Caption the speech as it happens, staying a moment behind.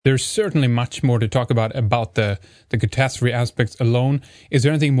There's certainly much more to talk about the catastrophe aspects alone. Is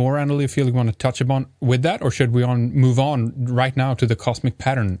there anything more, Randall, you feel you want to touch upon with that, or should we move on right now to the cosmic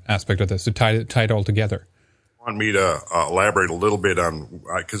pattern aspect of this to tie it all together? Want me to elaborate a little bit on,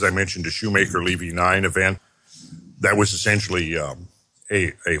 because I mentioned the Shoemaker-Levy 9 event. That was essentially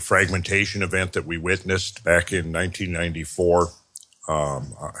a fragmentation event that we witnessed back in 1994.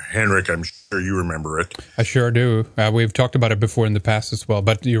 Henrik, I'm sure you remember it. I sure do. We've talked about it before in the past as well,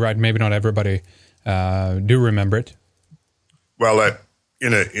 but you're right, maybe not everybody do remember it. Well,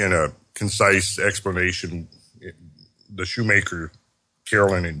 in a concise explanation, the Shoemaker,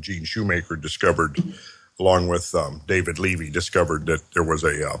 Carolyn and Gene Shoemaker discovered, along with David Levy, discovered that there was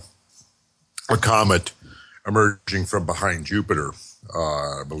a comet emerging from behind Jupiter.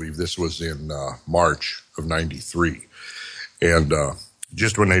 I believe this was in March of 93. And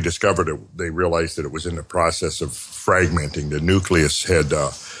just when they discovered it, they realized that it was in the process of fragmenting. The nucleus had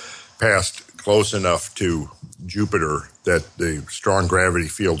passed close enough to Jupiter that the strong gravity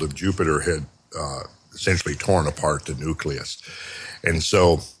field of Jupiter had essentially torn apart the nucleus. And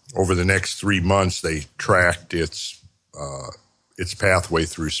so over the next 3 months, they tracked its pathway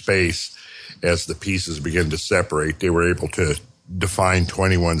through space. As the pieces began to separate, they were able to define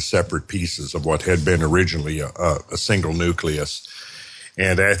 21 separate pieces of what had been originally a single nucleus.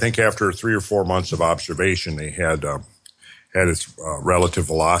 And I think after 3 or 4 months of observation, they had its relative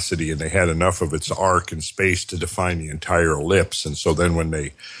velocity, and they had enough of its arc in space to define the entire ellipse. And so then when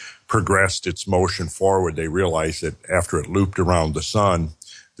they progressed its motion forward, they realized that after it looped around the sun,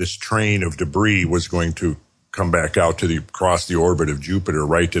 this train of debris was going to come back out across the orbit of Jupiter,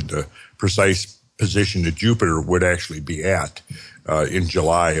 right at the precise position that Jupiter would actually be at in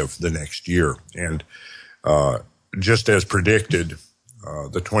July of the next year. And just as predicted,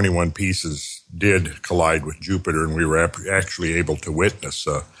 the 21 pieces did collide with Jupiter, and we were actually able to witness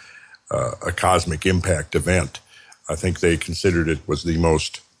a cosmic impact event. I think they considered it was the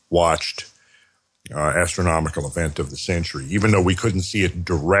most watched astronomical event of the century, even though we couldn't see it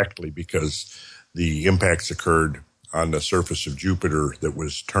directly because the impacts occurred on the surface of Jupiter that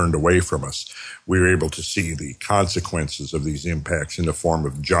was turned away from us. We were able to see the consequences of these impacts in the form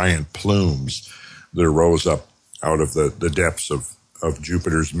of giant plumes that arose up out of the depths of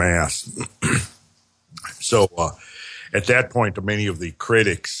Jupiter's mass. So at that point, many of the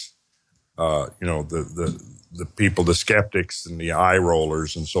critics, the people, the skeptics and the eye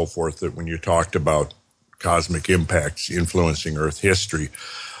rollers and so forth, that when you talked about cosmic impacts influencing Earth history,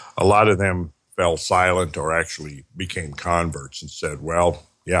 a lot of them fell silent or actually became converts and said, well,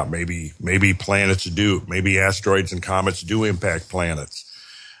 yeah, maybe planets do, maybe asteroids and comets do impact planets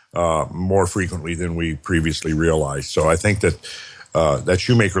more frequently than we previously realized. So I think that that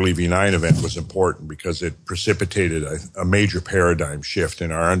Shoemaker-Levy 9 event was important because it precipitated a major paradigm shift in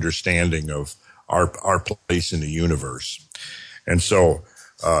our understanding of our place in the universe. And so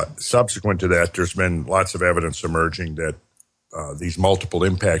subsequent to that, there's been lots of evidence emerging that these multiple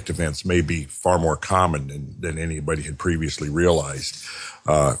impact events may be far more common than anybody had previously realized.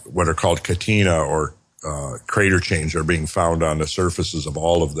 What are called catena or crater chains are being found on the surfaces of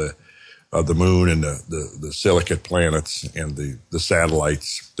all of the moon and the silicate planets and the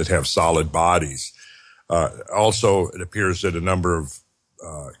satellites that have solid bodies. Also, it appears that a number of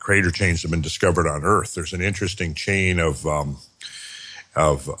crater chains have been discovered on Earth. There's an interesting chain of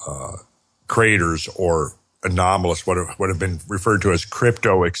craters or anomalous, what have been referred to as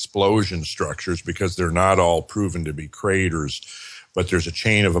crypto explosion structures, because they're not all proven to be craters, but there's a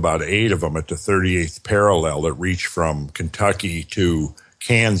chain of about 8 of them at the 38th parallel that reach from Kentucky to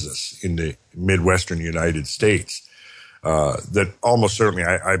Kansas in the Midwestern United States, that almost certainly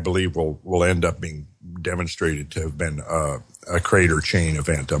I believe will end up being demonstrated to have been a crater chain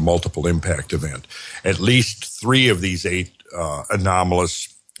event, a multiple impact event. At least 3 of these 8 anomalous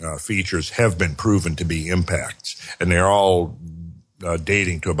features have been proven to be impacts, and they're all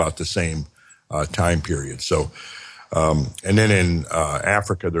dating to about the same time period. So, and then in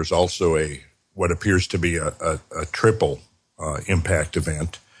Africa, there's also what appears to be a triple impact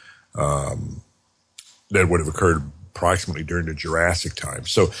event that would have occurred approximately during the Jurassic time.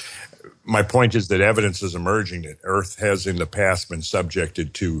 So my point is that evidence is emerging that Earth has in the past been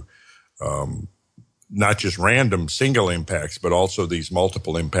subjected to not just random single impacts, but also these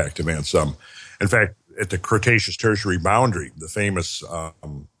multiple impact events. In fact, at the Cretaceous Tertiary boundary, the famous,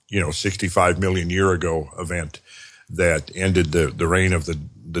 65 million year ago event that ended the reign of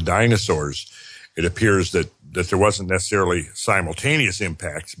the dinosaurs, it appears that there wasn't necessarily simultaneous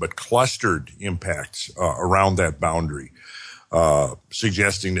impacts, but clustered impacts around that boundary,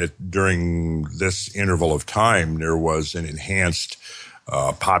 suggesting that during this interval of time, there was an enhanced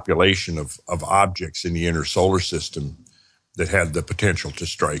population of objects in the inner solar system that had the potential to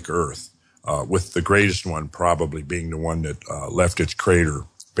strike Earth, with the greatest one probably being the one that left its crater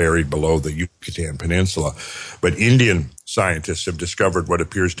buried below the Yucatan Peninsula. But Indian scientists have discovered what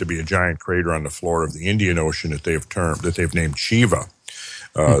appears to be a giant crater on the floor of the Indian Ocean that they've named Shiva,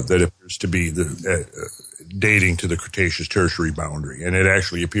 that appears to be dating to the Cretaceous-Tertiary boundary, and it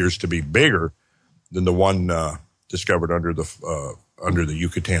actually appears to be bigger than the one discovered under the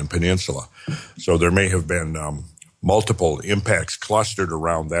Yucatan Peninsula. So there may have been multiple impacts clustered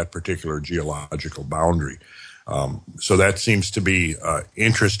around that particular geological boundary. So that seems to be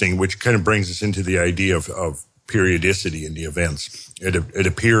interesting, which kind of brings us into the idea of periodicity in the events. It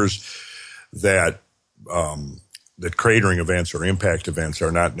appears that that cratering events or impact events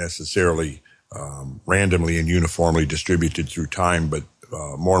are not necessarily randomly and uniformly distributed through time, but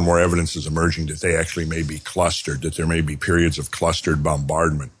more and more evidence is emerging that they actually may be clustered, that there may be periods of clustered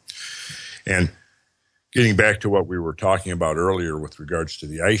bombardment. And getting back to what we were talking about earlier with regards to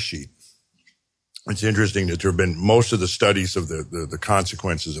the ice sheet, it's interesting that there have been most of the studies of the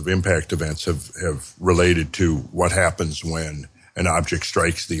consequences of impact events have related to what happens when an object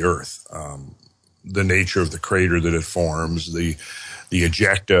strikes the Earth. The nature of the crater that it forms, the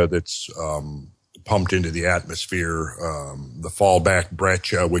ejecta that's pumped into the atmosphere, the fallback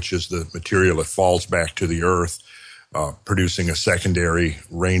breccia, which is the material that falls back to the Earth, producing a secondary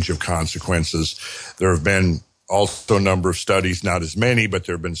range of consequences. There have been also a number of studies, not as many, but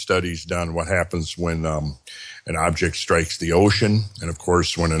there have been studies done what happens when an object strikes the ocean. And of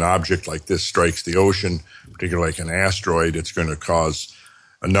course, when an object like this strikes the ocean, particularly like an asteroid, it's going to cause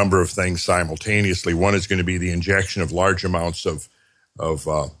a number of things simultaneously. One is going to be the injection of large amounts of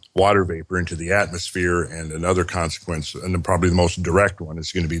water vapor into the atmosphere, and another consequence, and then probably the most direct one,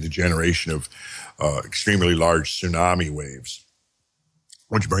 is going to be the generation of extremely large tsunami waves.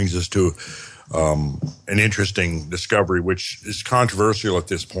 Which brings us to an interesting discovery, which is controversial at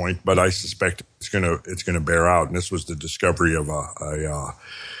this point, but I suspect it's going to bear out. And this was the discovery of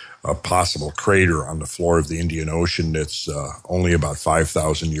a possible crater on the floor of the Indian Ocean that's only about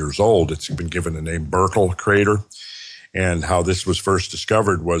 5,000 years old. It's been given the name Burkle Crater. And how this was first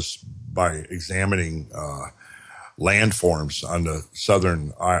discovered was by examining landforms on the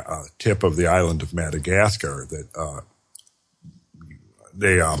southern tip of the island of Madagascar that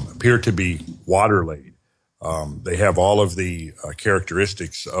they appear to be water-laid. They have all of the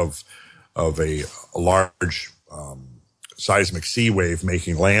characteristics of a large seismic sea wave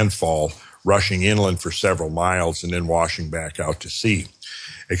making landfall, rushing inland for several miles, and then washing back out to sea,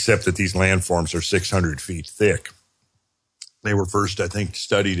 except that these landforms are 600 feet thick. They were first, I think,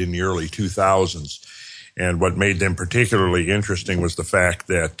 studied in the early 2000s. And what made them particularly interesting was the fact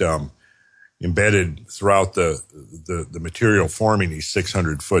that embedded throughout the material forming these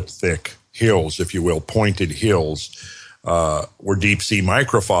 600-foot thick hills, if you will, pointed hills, were deep-sea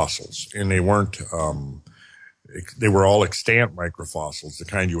microfossils. And they weren't, they were all extant microfossils, the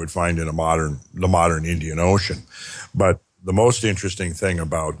kind you would find in the modern Indian Ocean. But the most interesting thing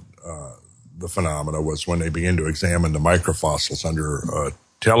about the phenomena was when they began to examine the microfossils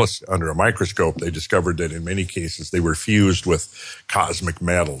under a microscope, they discovered that in many cases they were fused with cosmic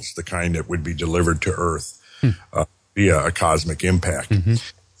metals, the kind that would be delivered to Earth via a cosmic impact. Mm-hmm.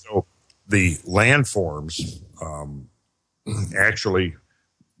 So the landforms actually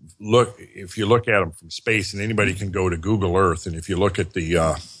if you look at them from space, and anybody can go to Google Earth, and if you look at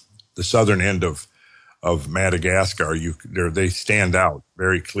the southern end of Madagascar, they stand out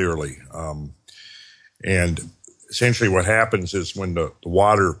very clearly. And essentially what happens is when the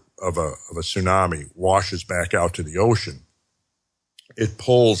water of a tsunami washes back out to the ocean, it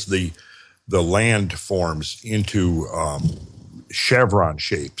pulls the landforms into chevron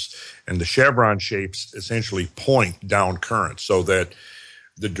shapes. And the chevron shapes essentially point down current, so that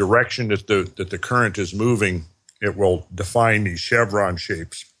the direction that the current is moving, it will define these chevron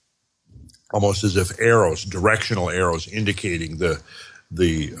shapes almost as if arrows, directional arrows, indicating the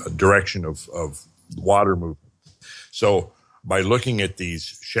direction of water movement. So by looking at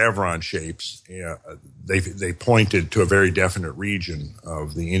these chevron shapes, they pointed to a very definite region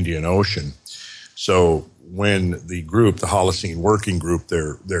of the Indian Ocean. So when the group, the Holocene Working Group,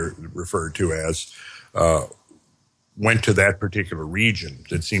 they're referred to as, went to that particular region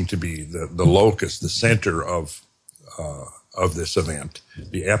that seemed to be the locus, the center of this event,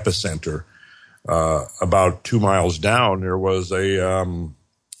 the epicenter. About 2 miles down, there was a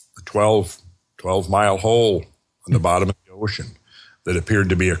 12-mile hole on the bottom of the ocean that appeared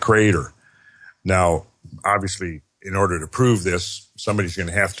to be a crater. Now, obviously, in order to prove this, somebody's going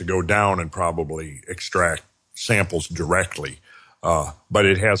to have to go down and probably extract samples directly but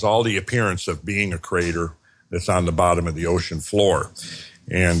it has all the appearance of being a crater that's on the bottom of the ocean floor.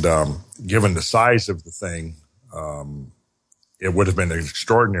 And given the size of the thing, it would have been an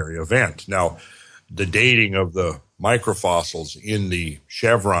extraordinary event. Now, the dating of the microfossils in the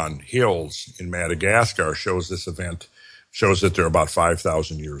Chevron Hills in Madagascar shows that they're about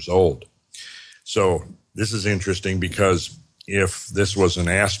 5,000 years old. So this is interesting because if this was an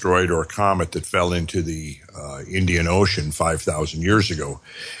asteroid or a comet that fell into the Indian Ocean 5,000 years ago,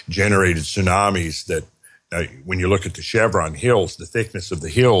 generated tsunamis that, when you look at the Chevron Hills, the thickness of the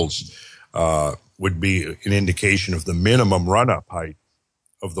hills would be an indication of the minimum run-up height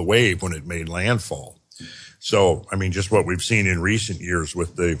of the wave when it made landfall. So, I mean, just what we've seen in recent years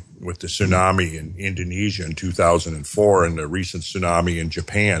with the tsunami in Indonesia in 2004 and the recent tsunami in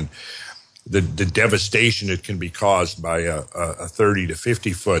Japan, the devastation that can be caused by a 30 to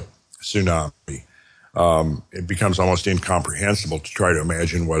 50 foot tsunami, it becomes almost incomprehensible to try to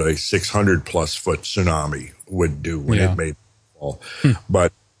imagine what a 600 plus foot tsunami would do when it made landfall.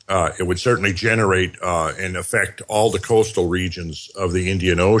 But it would certainly generate and affect all the coastal regions of the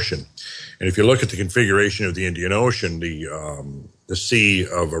Indian Ocean. And if you look at the configuration of the Indian Ocean, the Sea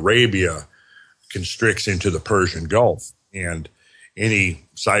of Arabia constricts into the Persian Gulf, and any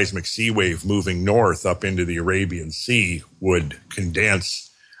seismic sea wave moving north up into the Arabian Sea would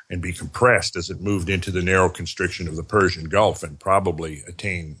condense and be compressed as it moved into the narrow constriction of the Persian Gulf and probably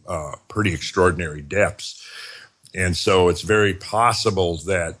attain pretty extraordinary depths. And so it's very possible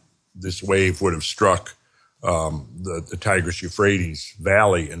that this wave would have struck the Tigris-Euphrates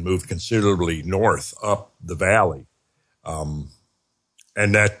Valley and moved considerably north up the valley. And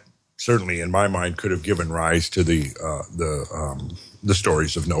that certainly, in my mind, could have given rise to the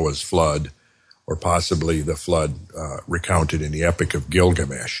stories of Noah's flood, or possibly the flood recounted in the Epic of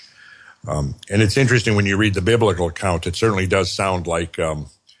Gilgamesh. And it's interesting when you read the biblical account, it certainly does sound like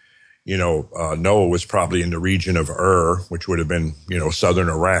Noah was probably in the region of Ur, which would have been, southern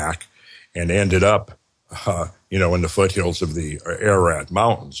Iraq, and ended up, in the foothills of the Ararat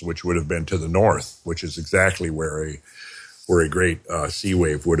Mountains, which would have been to the north, which is exactly where a great sea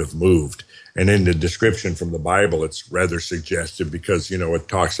wave would have moved. And in the description from the Bible, it's rather suggestive because, it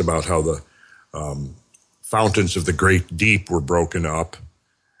talks about how the fountains of the great deep were broken up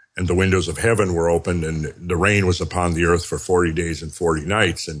and the windows of heaven were opened and the rain was upon the earth for 40 days and 40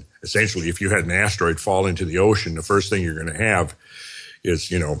 nights. And essentially, if you had an asteroid fall into the ocean, the first thing you're going to have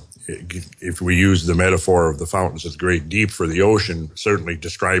is, if we use the metaphor of the fountains of the great deep for the ocean, certainly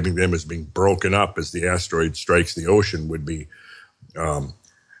describing them as being broken up as the asteroid strikes the ocean would be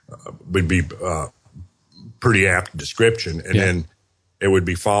pretty apt description. And then it would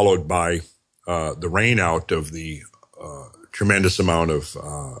be followed by the rain out of the tremendous amount of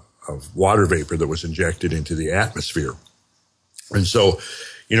water vapor that was injected into the atmosphere. And so,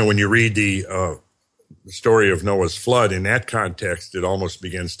 when you read the story of Noah's flood in that context, it almost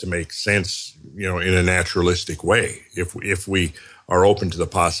begins to make sense, in a naturalistic way. If we are open to the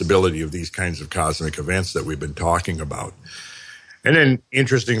possibility of these kinds of cosmic events that we've been talking about. And then,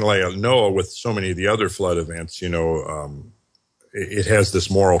 interestingly, Noah, with so many of the other flood events, it has this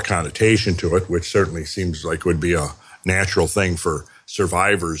moral connotation to it, which certainly seems like would be a natural thing for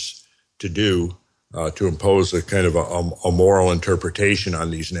survivors to do, to impose a kind of a moral interpretation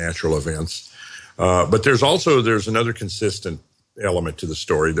on these natural events. But there's another consistent element to the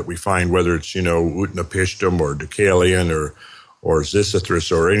story that we find, whether it's, Utnapishtim or Deucalion or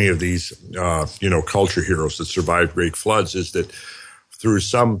Xisuthros or any of these, culture heroes that survived great floods, is that through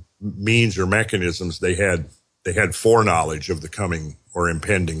some means or mechanisms, they had foreknowledge of the coming or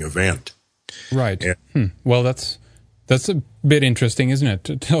impending event. Right. Well, that's a bit interesting, isn't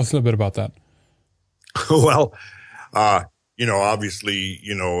it? Tell us a little bit about that. Well, obviously,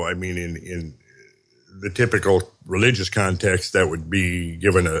 in the typical religious context, that would be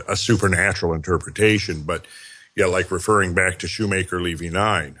given a supernatural interpretation. But like referring back to Shoemaker Levy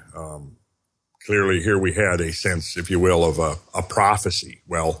 9, clearly here we had a sense, if you will, of a prophecy.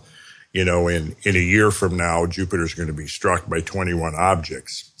 Well, in a year from now, Jupiter's going to be struck by 21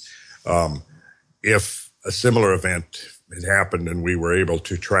 objects. If a similar event had happened and we were able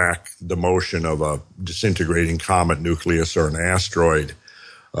to track the motion of a disintegrating comet nucleus or an asteroid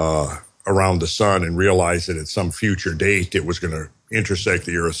around the sun and realize that at some future date it was going to intersect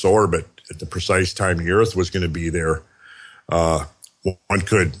the Earth's orbit at the precise time the Earth was going to be there, one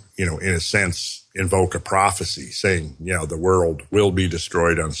could, in a sense, invoke a prophecy saying, the world will be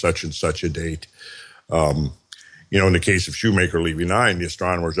destroyed on such and such a date. In the case of Shoemaker Levy 9, the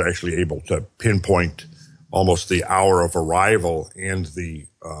astronomers were actually able to pinpoint almost the hour of arrival and the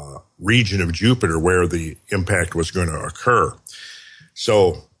region of Jupiter where the impact was going to occur.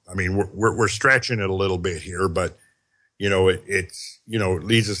 So, I mean, we're stretching it a little bit here, but it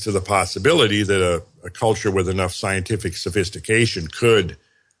leads us to the possibility that a culture with enough scientific sophistication could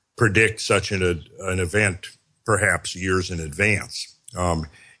predict such an event perhaps years in advance.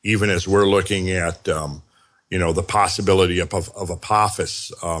 Even as we're looking at, the possibility of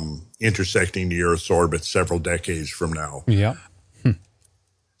Apophis intersecting the Earth's orbit several decades from now. Yeah.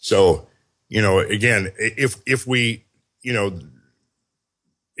 So, again, if we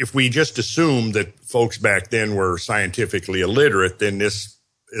just assume that folks back then were scientifically illiterate, then this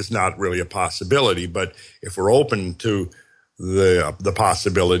is not really a possibility. But if we're open to the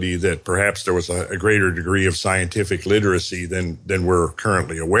possibility that perhaps there was a greater degree of scientific literacy than we're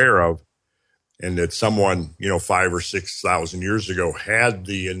currently aware of, and that someone, 5,000 or 6,000 years ago had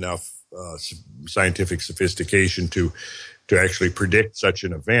the enough scientific sophistication to actually predict such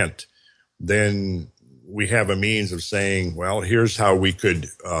an event, then we have a means of saying, well, here's how we could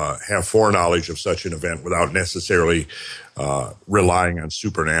have foreknowledge of such an event without necessarily relying on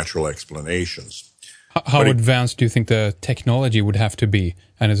supernatural explanations. How advanced do you think the technology would have to be,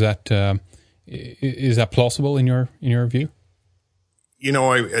 and is that plausible in your view?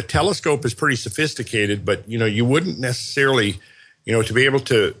 A telescope is pretty sophisticated, but you wouldn't necessarily, to be able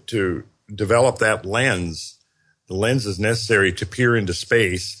to develop that lens. The lens is necessary to peer into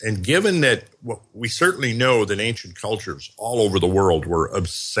space, and given that we certainly know that ancient cultures all over the world were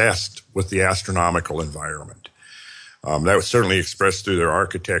obsessed with the astronomical environment, that was certainly expressed through their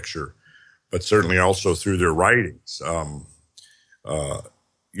architecture, but certainly also through their writings.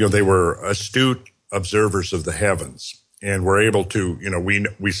 They were astute observers of the heavens, and were able to,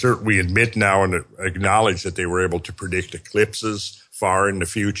 we admit now and acknowledge that they were able to predict eclipses far in the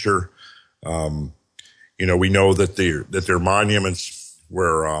future. We know that their monuments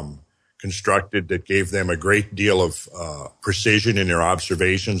were constructed that gave them a great deal of precision in their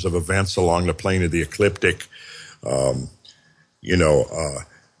observations of events along the plane of the ecliptic.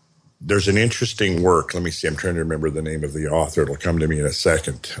 There's an interesting work. Let me see. I'm trying to remember the name of the author. It'll come to me in a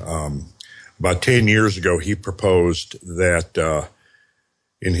second. About 10 years ago, he proposed that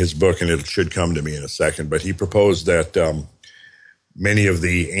in his book, and it should come to me in a second, but he proposed that many of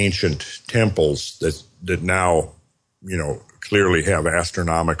the ancient temples that now, clearly have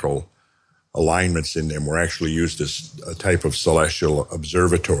astronomical alignments in them were actually used as a type of celestial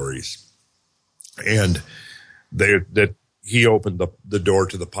observatories. And that he opened the door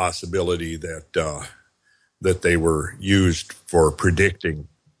to the possibility that they were used for predicting,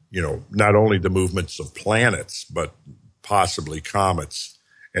 not only the movements of planets, but possibly comets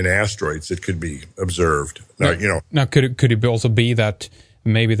and asteroids that could be observed. Now, could it also be that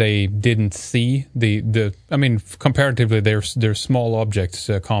maybe they didn't see comparatively they're small objects,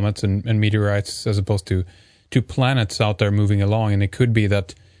 comets and meteorites, as opposed to planets out there moving along, and it could be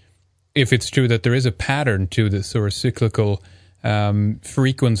that if it's true that there is a pattern to this or a cyclical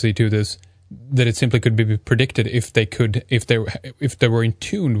frequency to this, that it simply could be predicted if they were in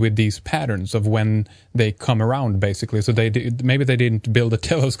tune with these patterns of when they come around, basically. So maybe they didn't build a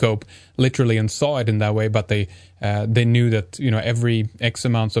telescope literally and saw it in that way, but they knew that every X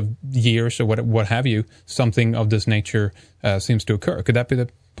amounts of years or what have you, something of this nature seems to occur. Could that be the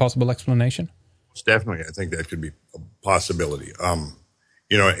possible explanation? Definitely, I think that could be a possibility.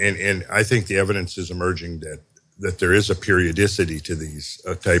 And I think the evidence is emerging that there is a periodicity to these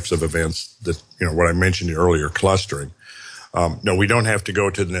types of events that, what I mentioned earlier, clustering. No, we don't have to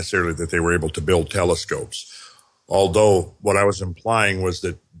go to necessarily that they were able to build telescopes. Although what I was implying was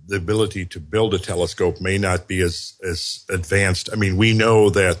that the ability to build a telescope may not be as advanced. I mean, we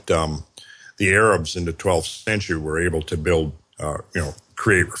know that the Arabs in the 12th century were able to build,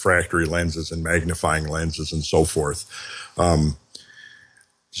 create refractory lenses and magnifying lenses and so forth.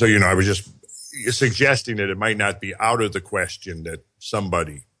 So, I was just suggesting that it might not be out of the question that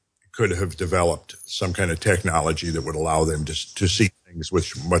somebody could have developed some kind of technology that would allow them to see things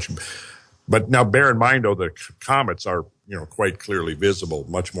but now bear in mind, though, the comets are, quite clearly visible,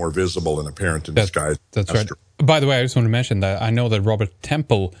 much more visible and apparent in the sky. That's right. By the way, I just want to mention that I know that Robert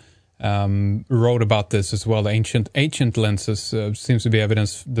Temple wrote about this as well. The ancient lenses seems to be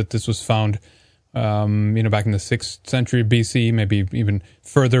evidence that this was found back in the 6th century BC, maybe even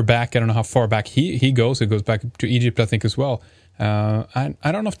further back. I don't know how far back he goes. It goes back to Egypt, I think, as well. I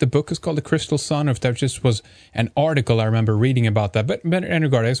don't know if the book is called The Crystal Sun or if that just was an article I remember reading about that. But in any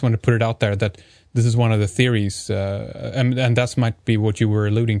regard, I just want to put it out there that this is one of the theories, and that might be what you were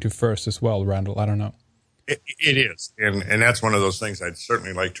alluding to first as well, Randall. I don't know. It is, and that's one of those things I'd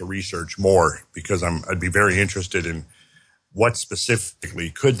certainly like to research more, because I'd be very interested in what specifically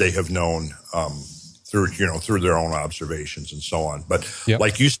could they have known through their own observations and so on. But Yep.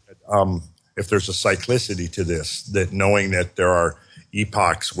 like you said, if there's a cyclicity to this, that knowing that there are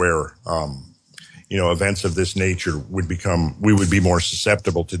epochs where events of this nature we would be more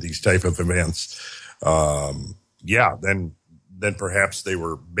susceptible to these type of events. Then perhaps they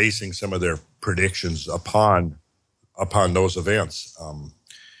were basing some of their predictions upon those events.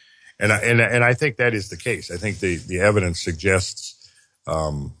 And I think that is the case. I think the evidence suggests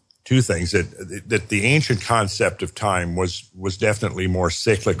two things: that the ancient concept of time was definitely more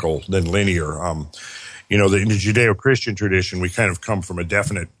cyclical than linear. In the Judeo-Christian tradition, we kind of come from a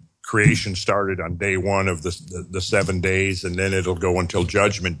definite creation started on day one of the 7 days, and then it'll go until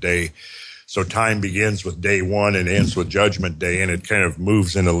Judgment Day. So time begins with day one and ends with Judgment Day, and it kind of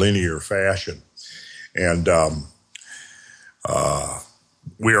moves in a linear fashion. And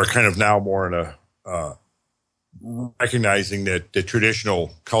we are kind of now more in a recognizing that the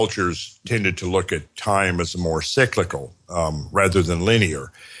traditional cultures tended to look at time as more cyclical rather than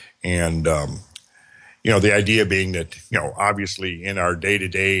linear. And the idea being that, obviously in our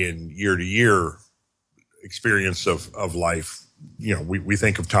day-to-day and year-to-year experience of life, we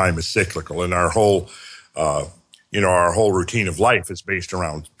think of time as cyclical, and our whole routine of life is based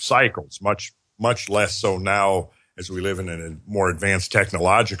around cycles, much less so now as we live in a more advanced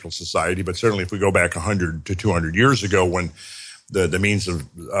technological society. But certainly if we go back 100 to 200 years ago, when the means of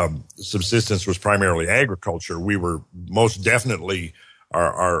subsistence was primarily agriculture, we were most definitely,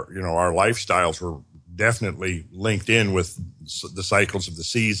 our lifestyles were definitely linked in with the cycles of the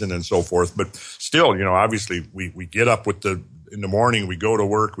season and so forth. But still, obviously we get up in the morning, we go to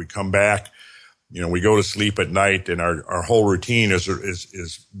work, we come back, we go to sleep at night, and our whole routine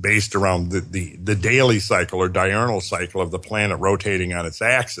is based around the daily cycle or diurnal cycle of the planet rotating on its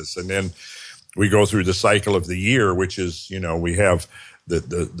axis. And then we go through the cycle of the year, which is, we have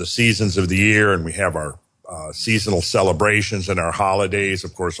the seasons of the year, and we have our seasonal celebrations and our holidays,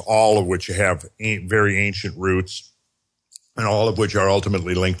 of course, all of which have very ancient roots, and all of which are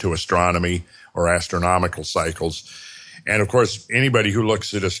ultimately linked to astronomy or astronomical cycles. And of course, anybody who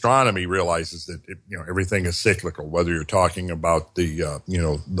looks at astronomy realizes that everything is cyclical. Whether you're talking about the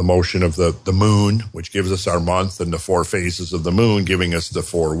motion of the moon, which gives us our month, and the 4 phases of the moon giving us the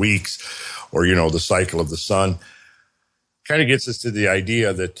 4 weeks, or the cycle of the sun, kind of gets us to the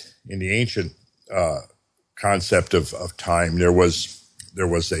idea that in the ancient concept of time, there was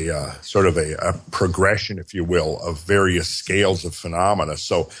a sort of a progression, if you will, of various scales of phenomena.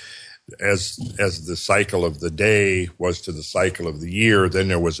 So as the cycle of the day was to the cycle of the year, then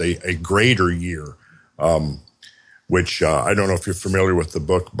there was a greater year, which I don't know if you're familiar with the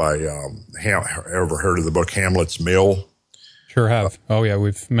book by ever heard of the book Hamlet's Mill? Sure have. Oh yeah,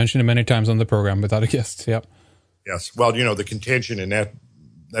 we've mentioned it many times on the program without a guest. Yep. Yes. Well, the contention in that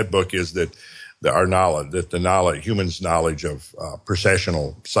book is that humans' knowledge of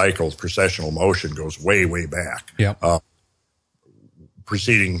precessional cycles, precessional motion goes way, way back. Yeah.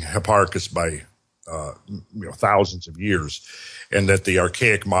 Preceding Hipparchus by thousands of years, and that the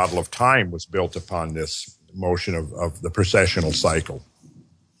archaic model of time was built upon this motion of the precessional cycle.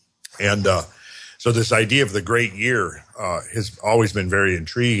 And so this idea of the great year has always been very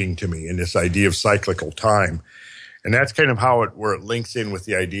intriguing to me, and this idea of cyclical time. And that's kind of where it links in with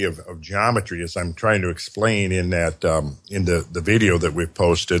the idea of geometry, as I'm trying to explain in that in the video that we've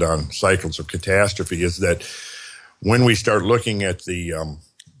posted on cycles of catastrophe, is that when we start looking at the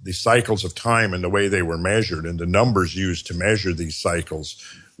cycles of time and the way they were measured and the numbers used to measure these cycles,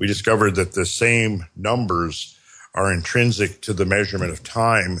 we discovered that the same numbers are intrinsic to the measurement of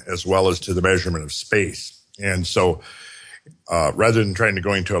time as well as to the measurement of space. And so rather than trying to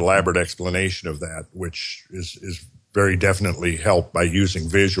go into an elaborate explanation of that, which is very definitely helped by using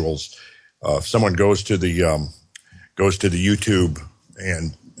visuals, if someone goes to the YouTube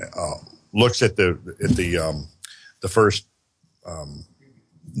and looks at the first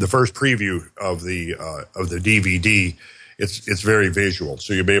preview of the DVD, it's very visual.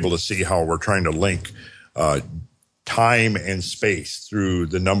 So you'll be able to see how we're trying to link time and space through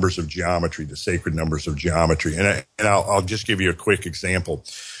the numbers of geometry, the sacred numbers of geometry. And I'll just give you a quick example.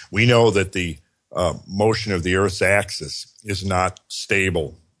 We know that the motion of the Earth's axis is not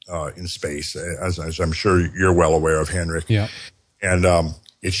stable in space, as I'm sure you're well aware of, Henrik. Yeah. And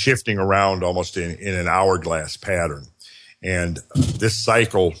it's shifting around almost in an hourglass pattern. And this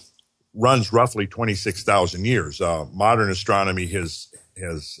cycle runs roughly 26,000 years. Modern astronomy has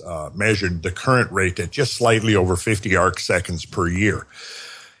measured the current rate at just slightly over 50 arc seconds per year.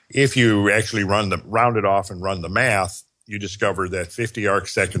 If you actually round it off and run the math, you discover that 50 arc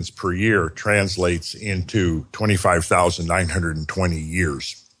seconds per year translates into 25,920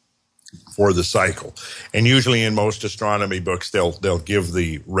 years. for the cycle. And usually in most astronomy books, they'll give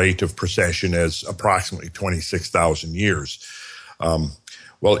the rate of precession as approximately 26,000 years.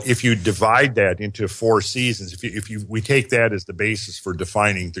 Well, if you divide that into 4 seasons, we take that as the basis for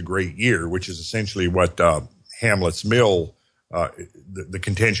defining the great year, which is essentially what Hamlet's Mill, the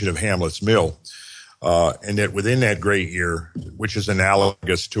contention of Hamlet's Mill, and that within that great year, which is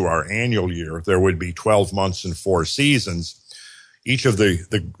analogous to our annual year, there would be 12 months and 4 seasons. Each of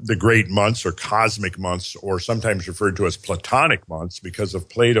the great months, or cosmic months, or sometimes referred to as Platonic months because of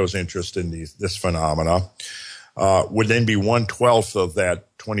Plato's interest in this phenomena, would then be 1/12 of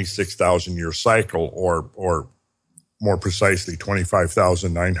that 26,000 year cycle, or more precisely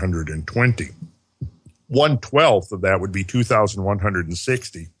 25,920. 1/12 of that would be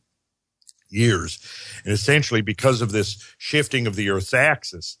 2,160 years. And essentially, because of this shifting of the Earth's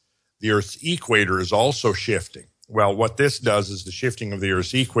axis, the Earth's equator is also shifting. Well, what this does is the shifting of the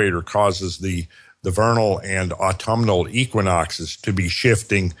Earth's equator causes the vernal and autumnal equinoxes to be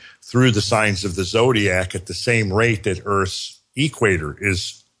shifting through the signs of the zodiac at the same rate that Earth's equator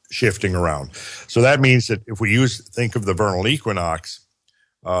is shifting around. So that means that if we think of the vernal equinox,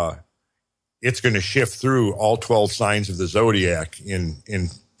 it's going to shift through all 12 signs of the zodiac in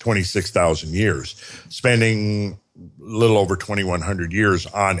 26,000 years, spending a little over 2,100 years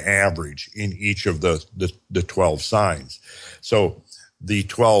on average in each of the 12 signs. So the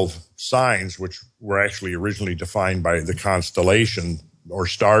 12 signs, which were actually originally defined by the constellation or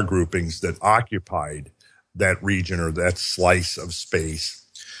star groupings that occupied that region or that slice of space,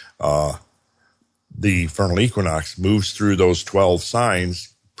 the vernal equinox moves through those 12 signs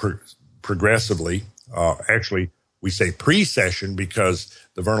progressively. Actually, we say precession because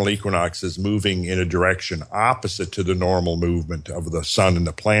the vernal equinox is moving in a direction opposite to the normal movement of the sun and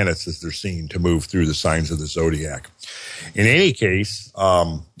the planets as they're seen to move through the signs of the zodiac. In any case,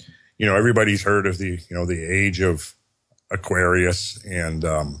 everybody's heard of the age of Aquarius, and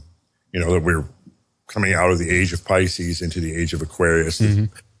that we're coming out of the age of Pisces into the age of Aquarius. Mm-hmm.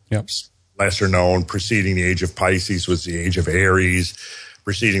 Yep. Lesser known, preceding the age of Pisces was the age of Aries.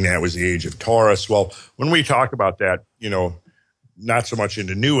 Preceding that was the age of Taurus. Well, when we talk about that, not so much in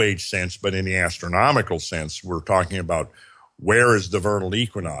the New Age sense, but in the astronomical sense, we're talking about where is the vernal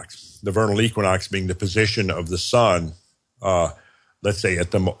equinox? The vernal equinox being the position of the sun, let's say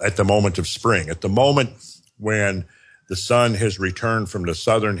at the moment of spring, at the moment when the sun has returned from the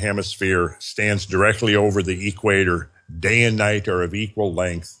southern hemisphere, stands directly over the equator, day and night are of equal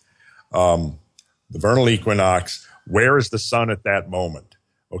length. The vernal equinox, where is the sun at that moment?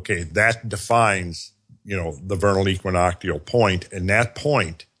 Okay, that defines, the vernal equinoctial point. And that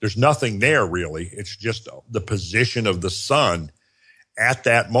point, there's nothing there really. It's just the position of the sun at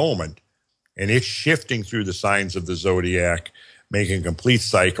that moment. And it's shifting through the signs of the zodiac, making a complete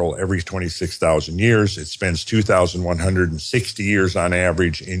cycle every 26,000 years. It spends 2,160 years on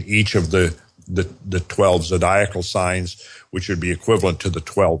average in each of the 12 zodiacal signs, which would be equivalent to the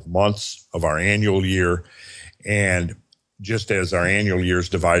 12 months of our annual year. And just as our annual year is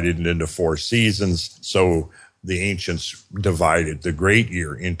divided into 4 seasons, so the ancients divided the great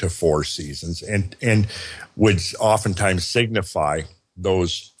year into 4 seasons and would oftentimes signify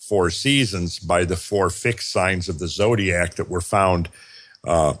those 4 seasons by the 4 fixed signs of the zodiac that were found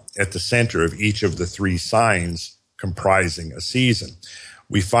at the center of each of the 3 signs comprising a season.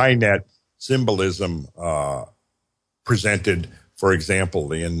 We find that symbolism presented, for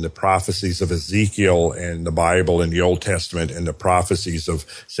example, in the prophecies of Ezekiel and the Bible in the Old Testament and the prophecies of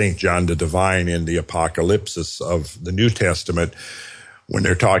St. John the Divine in the Apocalypse of the New Testament, when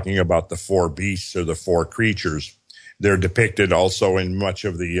they're talking about the 4 beasts or the 4 creatures, they're depicted also in much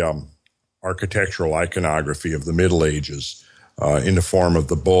of the architectural iconography of the Middle Ages in the form of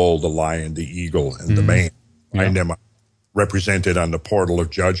the bull, the lion, the eagle, and the man. Find them represented on the portal of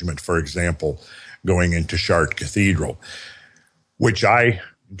judgment, for example, going into Chartres Cathedral, which I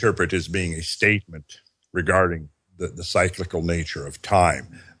interpret as being a statement regarding the cyclical nature of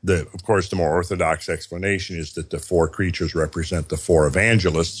time. Of course, the more orthodox explanation is that the 4 creatures represent the 4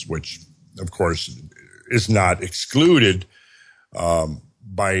 evangelists, which, of course, is not excluded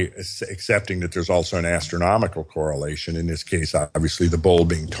by accepting that there's also an astronomical correlation. In this case, obviously, the bull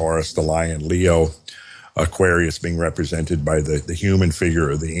being Taurus, the lion Leo, Aquarius being represented by the human figure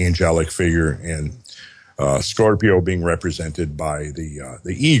or the angelic figure, and Scorpio being represented by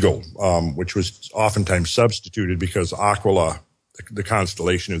the eagle, which was oftentimes substituted because Aquila, the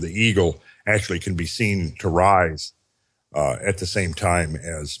constellation of the eagle, actually can be seen to rise at the same time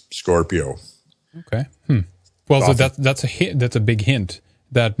as Scorpio. Okay. Well, so that's a hint. That's a big hint.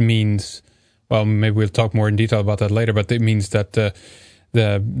 That means, well, maybe we'll talk more in detail about that later. But it means that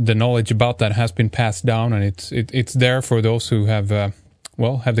the knowledge about that has been passed down, and it's there for those who have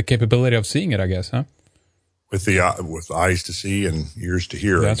have the capability of seeing it, I guess, huh? With eyes to see and ears to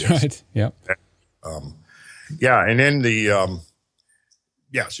hear. That's right. Yeah. And then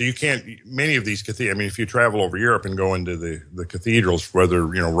so you can't, many of these cathedrals, I mean, if you travel over Europe and go into the cathedrals, whether,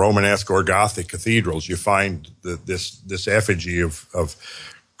 Romanesque or Gothic cathedrals, you find this effigy of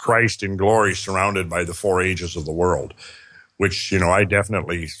Christ in glory surrounded by the four ages of the world, which, I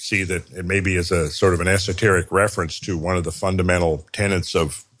definitely see that it maybe is a sort of an esoteric reference to one of the fundamental tenets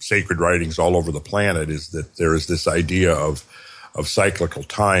of sacred writings all over the planet, is that there is this idea of cyclical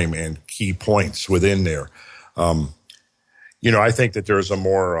time and key points within there. I think that there's a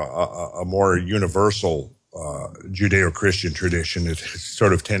more universal Judeo-Christian tradition that has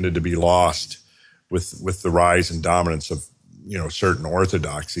sort of tended to be lost with the rise and dominance of certain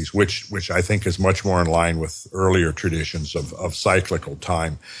orthodoxies, which I think is much more in line with earlier traditions of cyclical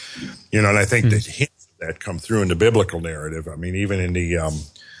time. And I think that hints of that come through in the biblical narrative. I mean, even in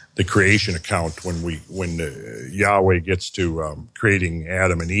the creation account, when Yahweh gets to creating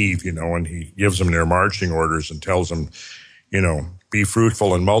Adam and Eve, and he gives them their marching orders and tells them, be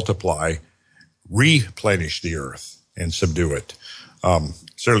fruitful and multiply, replenish the earth and subdue it.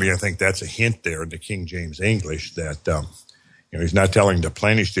 Certainly, I think that's a hint there in the King James English that, he's not telling to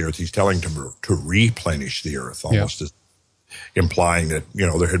plenish the earth, he's telling to replenish the earth, almost as implying that,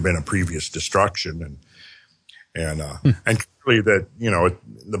 there had been a previous destruction and clearly that,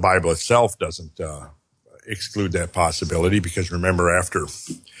 the Bible itself doesn't exclude that possibility, because remember,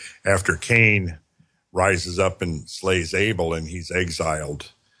 after Cain rises up and slays Abel and he's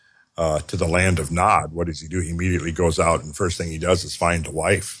exiled to the land of Nod, what does he do? He immediately goes out, and first thing he does is find a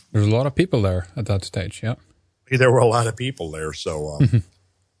wife. There's a lot of people there at that stage, yeah. There were a lot of people there, so there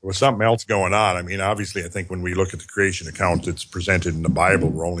was something else going on. I mean, obviously, I think when we look at the creation account that's presented in the Bible,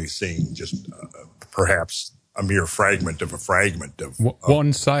 we're only seeing just perhaps a mere fragment of a fragment of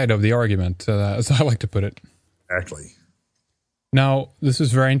one side of the argument, as I like to put it. Exactly. Now, this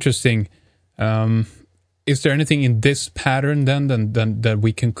is very interesting. Is there anything in this pattern then that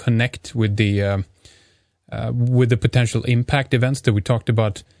we can connect with the potential impact events that we talked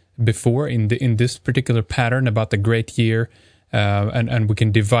about before in this particular pattern about the great year, and we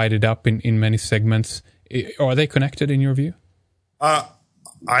can divide it up in many segments? Are they connected in your view?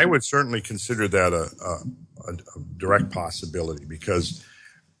 I would certainly consider that a direct possibility, because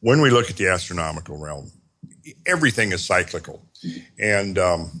when we look at the astronomical realm, everything is cyclical. And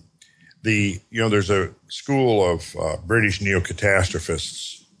there's a school of British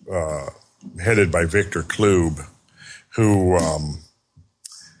neo-catastrophists headed by Victor Klube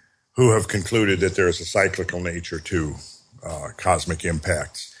who have concluded that there is a cyclical nature to cosmic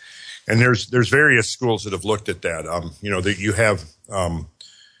impacts. And there's various schools that have looked at that. That you have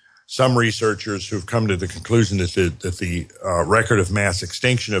some researchers who've come to the conclusion that the record of mass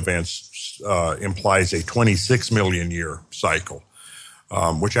extinction events implies a 26 million year cycle,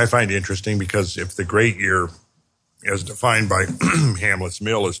 which I find interesting, because if the great year, as defined by Hamlet's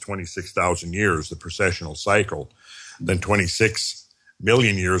Mill, is 26,000 years, the precessional cycle, then 26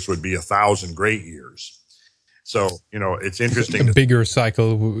 million years would be 1,000 great years. So, it's interesting. A bigger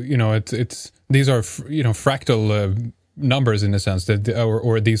cycle, it's these are, fractal numbers in a sense, that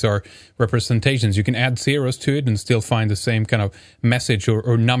or these are representations. You can add zeros to it and still find the same kind of message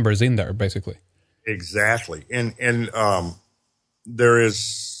or numbers in there, basically. Exactly. And there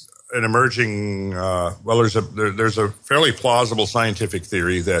is an emerging, there's a fairly plausible scientific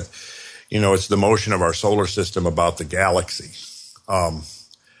theory that, it's the motion of our solar system about the galaxy.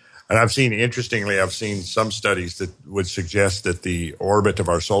 And I've seen some studies that would suggest that the orbit of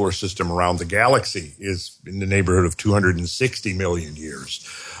our solar system around the galaxy is in the neighborhood of 260 million years.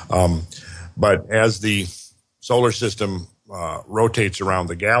 But as the solar system rotates around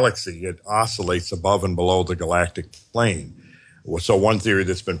the galaxy, it oscillates above and below the galactic plane. So one theory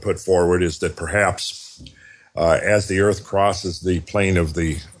that's been put forward is that perhaps as the Earth crosses the plane of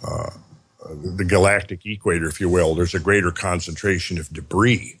the galactic equator, if you will, there's a greater concentration of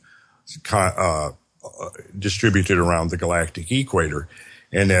debris distributed around the galactic equator,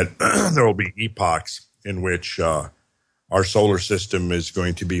 and that there will be epochs in which our solar system is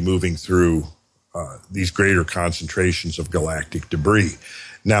going to be moving through these greater concentrations of galactic debris.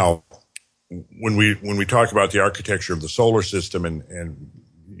 Now, when we talk about the architecture of the solar system, and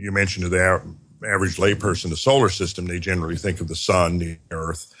you mentioned to the average layperson the solar system, they generally think of the sun, the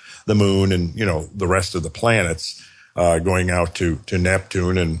Earth, the moon, and the rest of the planets, going out to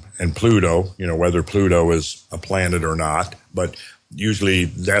Neptune and Pluto, whether Pluto is a planet or not. But usually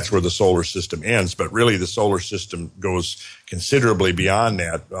that's where the solar system ends, but really the solar system goes considerably beyond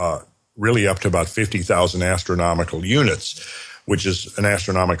that, really up to about 50,000 astronomical units, which is an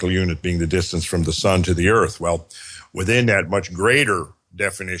astronomical unit being the distance from the sun to the earth. Well, within that much greater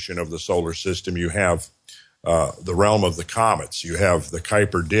definition of the solar system, you have the realm of the comets. You have the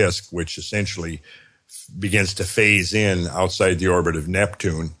Kuiper disk, which essentially begins to phase in outside the orbit of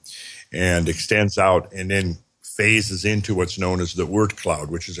Neptune and extends out and then phases into what's known as the Oort cloud,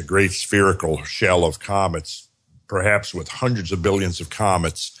 which is a great spherical shell of comets, perhaps with hundreds of billions of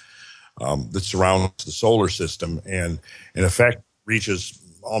comets that surrounds the solar system, and in effect reaches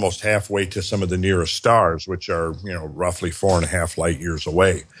almost halfway to some of the nearest stars, which are, roughly 4.5 light years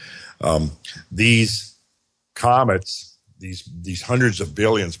away. These comets, these hundreds of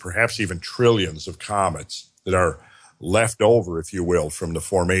billions, perhaps even trillions of comets that are left over, if you will, from the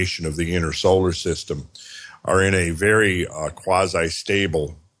formation of the inner solar system, are in a very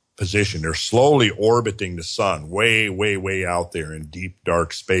quasi-stable position. They're slowly orbiting the sun, way, way, way out there in deep,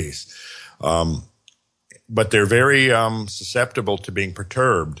 dark space. But they're very susceptible to being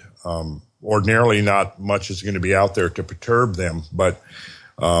perturbed. Ordinarily, not much is going to be out there to perturb them, but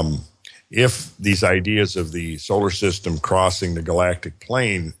if these ideas of the solar system crossing the galactic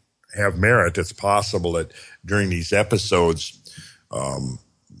plane have merit, it's possible that during these episodes,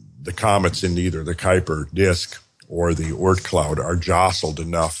 the comets in either the Kuiper disk or the Oort cloud are jostled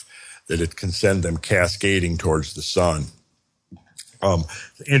enough that it can send them cascading towards the sun.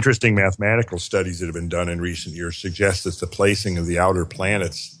 Interesting mathematical studies that have been done in recent years suggest that the placing of the outer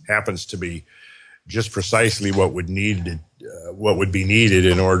planets happens to be just precisely what would be needed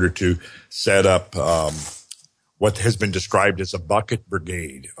in order to set up what has been described as a bucket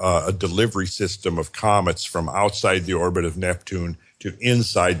brigade, a delivery system of comets from outside the orbit of Neptune to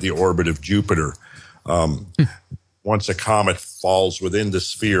inside the orbit of Jupiter. Once a comet falls within the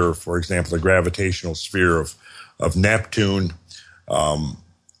sphere, for example, the gravitational sphere of Neptune,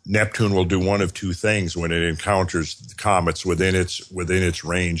 Neptune will do one of two things when it encounters the comets within its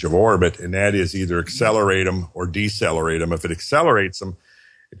range of orbit, and that is either accelerate them or decelerate them. If it accelerates them,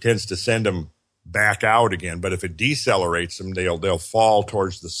 it tends to send them back out again. But if it decelerates them, they'll fall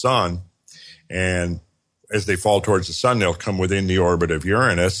towards the sun, and as they fall towards the sun, they'll come within the orbit of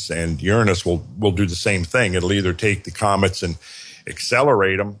Uranus, and Uranus will do the same thing. It'll either take the comets and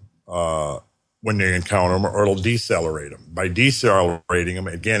accelerate them when they encounter them, or it'll decelerate them. By decelerating them,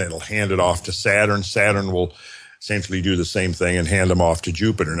 again, it'll hand it off to Saturn. Saturn will essentially do the same thing and hand them off to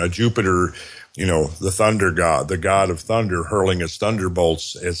Jupiter. Now, Jupiter, the thunder god, the god of thunder, hurling his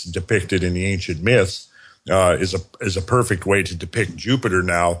thunderbolts as depicted in the ancient myths, is a perfect way to depict Jupiter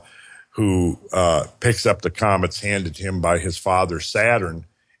now, who picks up the comets handed to him by his father Saturn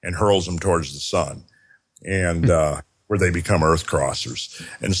and hurls them towards the sun, and where they become Earth crossers.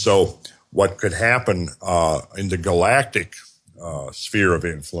 And so what could happen in the galactic sphere of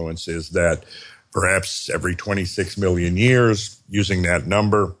influence is that perhaps every 26 million years, using that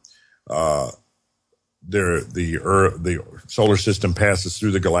number, the solar system passes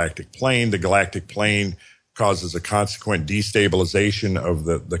through the galactic plane. The galactic plane causes a consequent destabilization of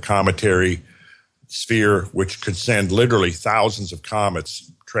the cometary sphere, which could send literally thousands of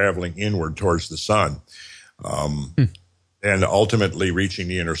comets traveling inward towards the sun, and ultimately reaching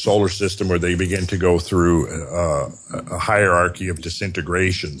the inner solar system, where they begin to go through a hierarchy of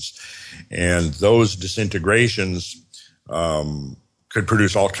disintegrations. And those disintegrations could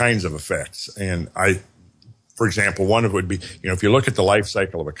produce all kinds of effects. And for example, one of it would be, if you look at the life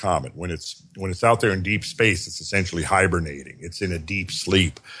cycle of a comet, when it's out there in deep space, it's essentially hibernating. It's in a deep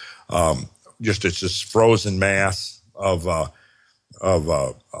sleep. It's just frozen mass of a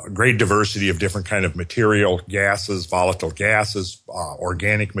great diversity of different kind of material, gases, volatile gases,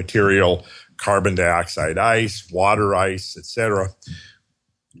 organic material, carbon dioxide ice, water ice, etc.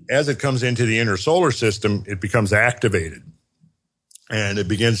 As it comes into the inner solar system, it becomes activated. And it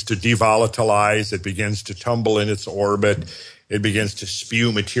begins to devolatilize. It begins to tumble in its orbit. It begins to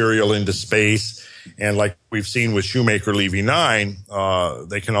spew material into space. And like we've seen with Shoemaker-Levy 9,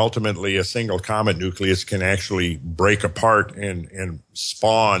 a single comet nucleus can actually break apart and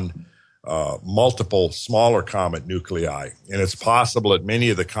spawn multiple smaller comet nuclei. And it's possible that many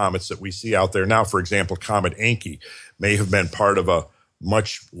of the comets that we see out there now, for example, Comet Encke, may have been part of a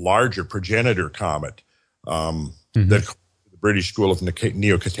much larger progenitor comet that British School of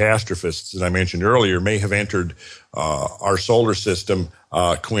Neocatastrophists that I mentioned earlier may have entered our solar system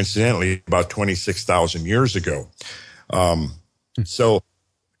coincidentally about 26,000 years ago. So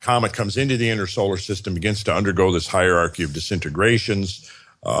comet comes into the inner solar system, begins to undergo this hierarchy of disintegrations.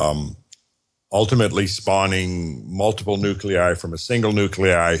 ultimately spawning multiple nuclei from a single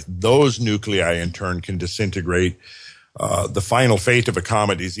nuclei. Those nuclei in turn can disintegrate. The final fate of a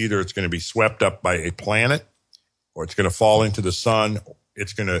comet is either it's going to be swept up by a planet, or it's going to fall into the sun.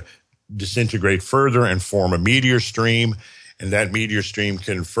 It's going to disintegrate further and form a meteor stream, and that meteor stream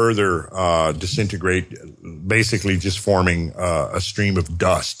can further disintegrate, basically just forming a stream of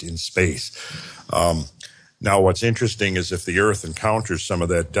dust in space. Now, what's interesting is if the Earth encounters some of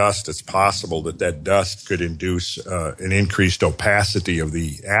that dust, it's possible that that dust could induce an increased opacity of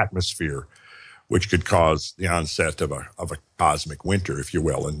the atmosphere, which could cause the onset of a cosmic winter, if you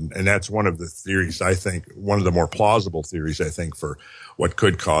will. And that's one of the theories, I think, one of the more plausible theories, I think, for what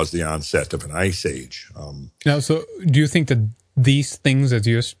could cause the onset of an ice age. Now, so do you think that these things, as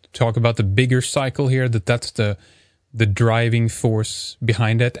you talk about the bigger cycle here, that's the driving force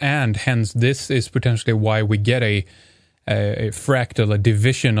behind it, and hence this is potentially why we get a fractal, a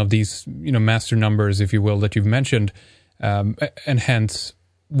division of these, master numbers, if you will, that you've mentioned, and hence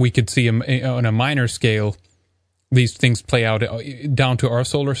we could see on a minor scale these things play out down to our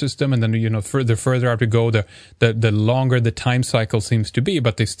solar system, and then further out we go, the longer the time cycle seems to be,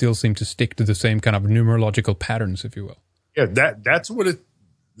 but they still seem to stick to the same kind of numerological patterns, if you will. Yeah, that's what it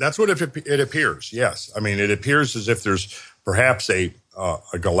appears. Yes, I mean, it appears as if there's perhaps a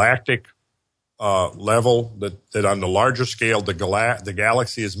galactic level that on the larger scale, the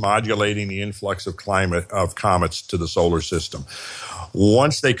galaxy is modulating the influx of comets to the solar system.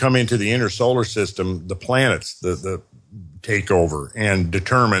 Once they come into the inner solar system, the planets the take over and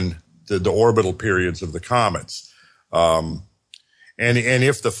determine the orbital periods of the comets. And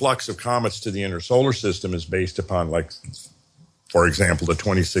if the flux of comets to the inner solar system is based upon, like, for example, the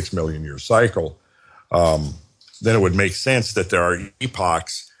 26 million year cycle, then it would make sense that there are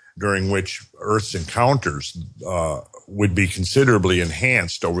epochs during which Earth's encounters would be considerably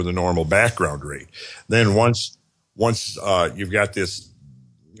enhanced over the normal background rate. Then once you've got this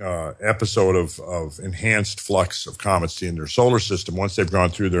episode of enhanced flux of comets to the inner solar system, once they've gone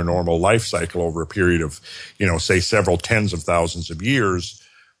through their normal life cycle over a period of, say several tens of thousands of years,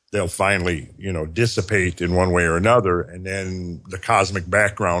 they'll finally, dissipate in one way or another, and then the cosmic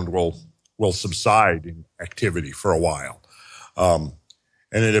background will subside in activity for a while.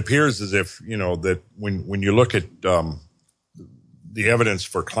 And it appears as if, that when you look at the evidence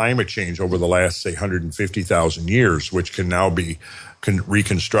for climate change over the last, say, 150,000 years, which can now be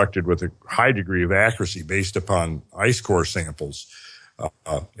reconstructed with a high degree of accuracy based upon ice core samples,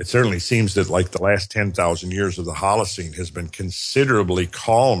 it certainly seems that, like, the last 10,000 years of the Holocene has been considerably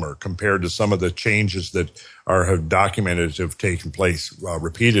calmer compared to some of the changes that have documented to have taken place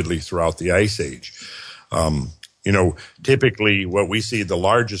repeatedly throughout the Ice Age. Typically what we see, the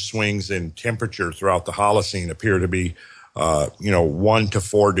largest swings in temperature throughout the Holocene appear to be, 1 to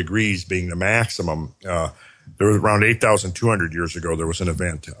 4 degrees being the maximum. There was around 8,200 years ago, there was an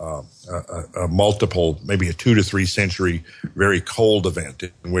event, a multiple, maybe a 2 to 3 century, very cold event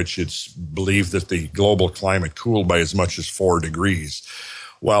in which it's believed that the global climate cooled by as much as 4 degrees.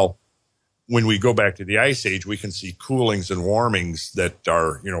 Well, when we go back to the Ice Age, we can see coolings and warmings that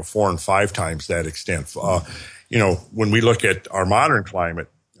are, 4 and 5 times that extent. When we look at our modern climate,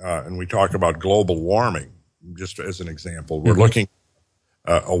 and we talk about global warming, just as an example, we're looking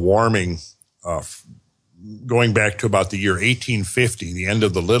at a warming going back to about the year 1850, the end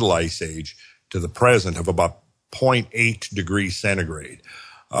of the Little Ice Age, to the present of about 0.8 degrees centigrade.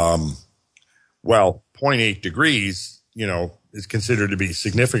 0.8 degrees, is considered to be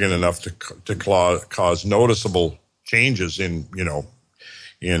significant enough to cause noticeable changes in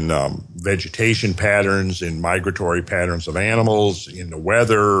vegetation patterns, in migratory patterns of animals, in the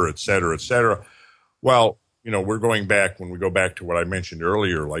weather, et cetera, et cetera. Well, we're going back, when we go back to what I mentioned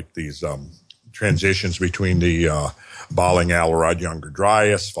earlier, like these transitions between the Baalling Alrod Younger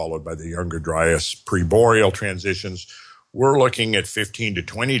Dryas, followed by the Younger Dryas pre-boreal transitions. We're looking at 15 to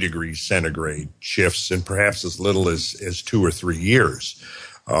 20 degrees centigrade shifts in perhaps as little as 2 or 3 years.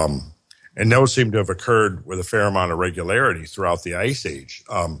 And those seem to have occurred with a fair amount of regularity throughout the Ice Age.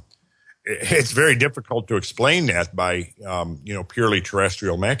 It's very difficult to explain that by, purely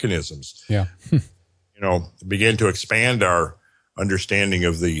terrestrial mechanisms. Yeah. Begin to expand our understanding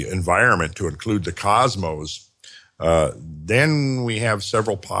of the environment to include the cosmos, then we have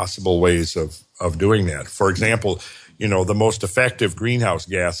several possible ways of doing that. For example, the most effective greenhouse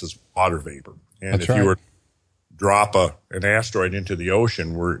gas is water vapor. And That's if right. you were to drop an asteroid into the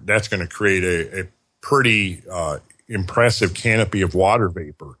ocean, that's going to create a pretty impressive canopy of water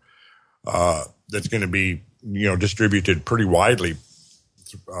vapor that's going to be, distributed pretty widely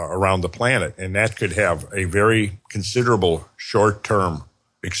around the planet. And that could have a very considerable short-term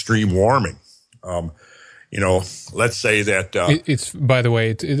extreme warming Let's say that it's by the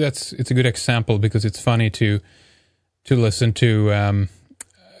way, it's a good example because it's funny to listen to,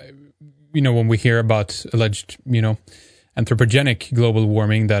 when we hear about alleged, anthropogenic global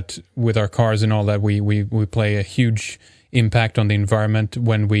warming, that with our cars and all that, we play a huge impact on the environment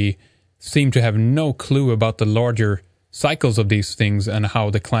when we seem to have no clue about the larger cycles of these things and how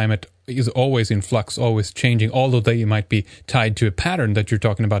the climate is always in flux, always changing, although they might be tied to a pattern that you're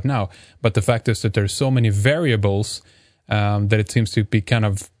talking about now. But the fact is that there's so many variables that it seems to be kind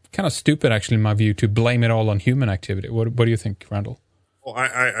of stupid, actually, in my view, to blame it all on human activity. What do you think, Randall? Well,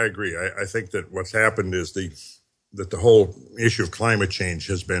 I agree. I think that what's happened is that the whole issue of climate change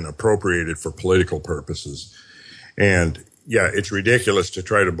has been appropriated for political purposes. And yeah, it's ridiculous to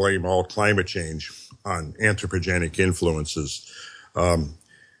try to blame all climate change on anthropogenic influences.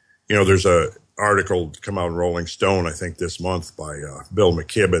 There's a article come out in Rolling Stone, I think this month, by Bill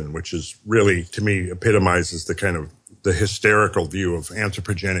McKibben, which is really, to me, epitomizes the hysterical view of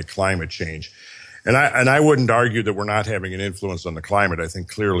anthropogenic climate change. And I wouldn't argue that we're not having an influence on the climate. I think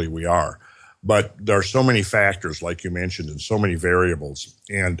clearly we are. But there are so many factors, like you mentioned, and so many variables.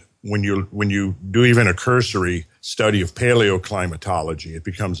 And when you do even a cursory study of paleoclimatology, it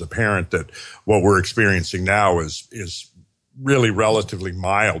becomes apparent that what we're experiencing now is really relatively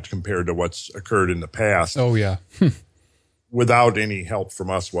mild compared to what's occurred in the past. Oh, yeah. Without any help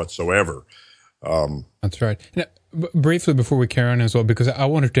from us whatsoever. That's right. Now, briefly before we carry on as well, because I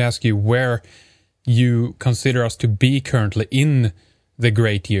wanted to ask you where you consider us to be currently in the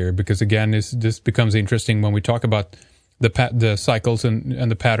great year, because again, this becomes interesting when we talk about the cycles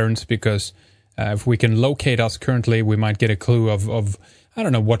and the patterns, because if we can locate us currently, we might get a clue of I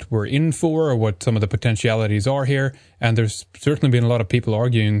don't know what we're in for or what some of the potentialities are here. And there's certainly been a lot of people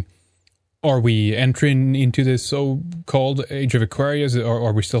arguing, are we entering into this so-called age of Aquarius, or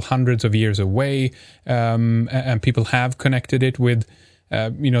are we still hundreds of years away? And people have connected it with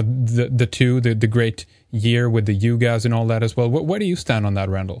the great year with the Yugas and all that as well. Where do you stand on that,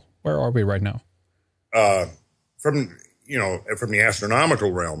 Randall? Where are we right now? From the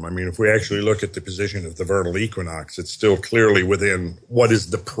astronomical realm, I mean, if we actually look at the position of the vernal equinox, it's still clearly within what is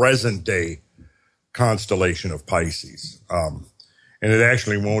the present day constellation of Pisces. And it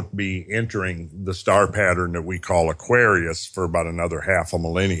actually won't be entering the star pattern that we call Aquarius for about another half a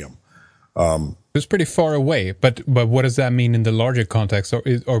millennium. It's pretty far away, but what does that mean in the larger context? Or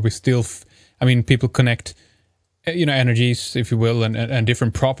are we still? People connect, energies, if you will, and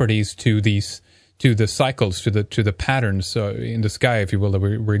different properties to the cycles, to the patterns in the sky, if you will, that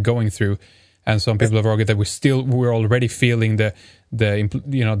we're going through. And some people have argued that we're already feeling the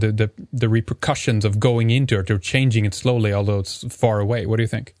repercussions of going into it or changing it slowly, although it's far away. What do you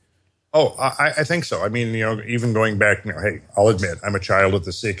think? Oh, I think so. I mean, even going back, hey, I'll admit, I'm a child of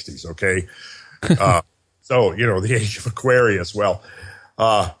the 60s, okay? So, the age of Aquarius, well,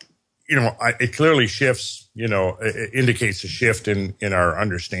 it clearly shifts, it indicates a shift in our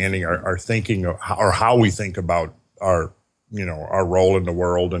understanding, our thinking, or how we think about our role in the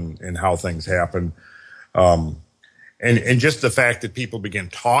world and how things happen. And just the fact that people begin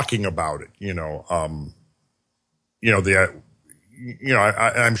talking about it,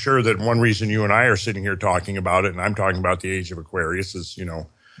 I'm sure that one reason you and I are sitting here talking about it, and I'm talking about the age of Aquarius, is,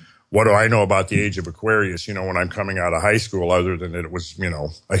 what do I know about the age of Aquarius, when I'm coming out of high school, other than that it was,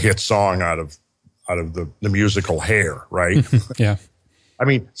 a hit song out of the musical Hair, right? Yeah. I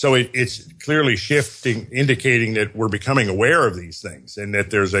mean, so it's clearly shifting, indicating that we're becoming aware of these things, and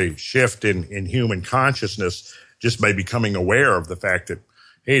that there's a shift in human consciousness just by becoming aware of the fact that,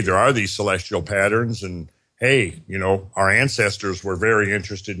 hey, there are these celestial patterns, and hey, our ancestors were very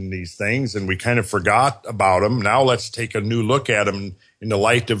interested in these things and we kind of forgot about them. Now let's take a new look at them in the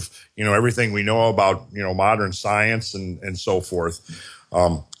light of, everything we know about, modern science and so forth.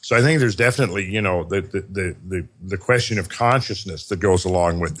 So I think there's definitely, the question of consciousness that goes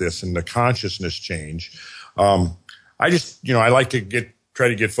along with this and the consciousness change. I like to try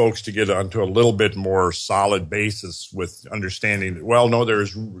to get folks to get onto a little bit more solid basis with understanding that, well, no,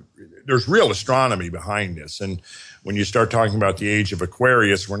 there's real astronomy behind this. And when you start talking about the age of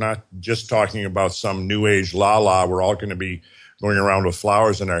Aquarius, we're not just talking about some new age la-la. We're all going to be going around with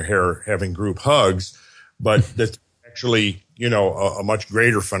flowers in our hair, having group hugs, but that's actually, a much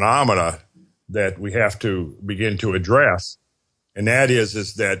greater phenomena that we have to begin to address. And that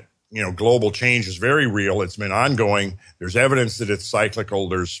is that, global change is very real. It's been ongoing. There's evidence that it's cyclical.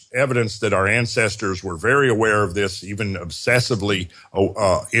 There's evidence that our ancestors were very aware of this, even obsessively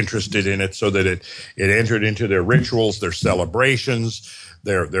interested in it, so that it entered into their rituals, their celebrations,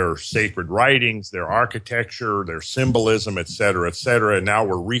 their sacred writings, their architecture, their symbolism, et cetera, et cetera. And now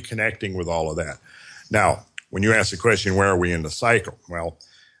we're reconnecting with all of that. Now, when you ask the question, where are we in the cycle? Well,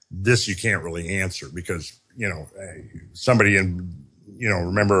 this you can't really answer because, somebody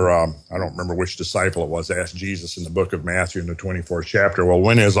remember, I don't remember which disciple it was, asked Jesus in the book of Matthew in the 24th chapter, well,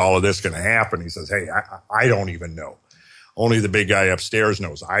 when is all of this going to happen? He says, hey, I don't even know. Only the big guy upstairs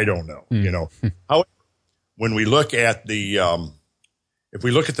knows. I don't know, However, when we look at if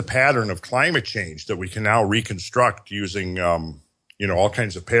we look at the pattern of climate change that we can now reconstruct using, all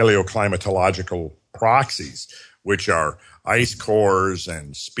kinds of paleoclimatological proxies, which are ice cores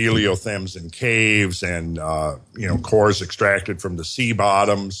and speleothems in caves and, cores extracted from the sea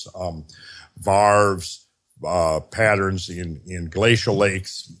bottoms, varves, patterns in glacial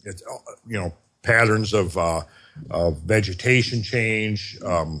lakes, patterns of vegetation change,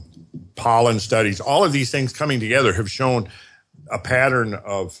 pollen studies. All of these things coming together have shown a pattern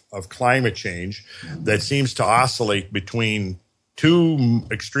of climate change that seems to oscillate between two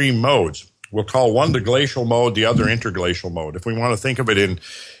extreme modes. We'll call one the glacial mode, the other interglacial mode. If we want to think of it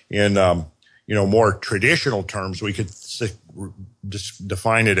in more traditional terms, we could just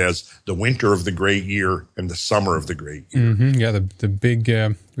define it as the winter of the great year and the summer of the great year. Mm-hmm. Yeah, the big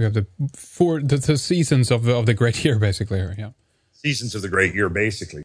we have the seasons of the great year basically. Yeah, seasons of the great year basically.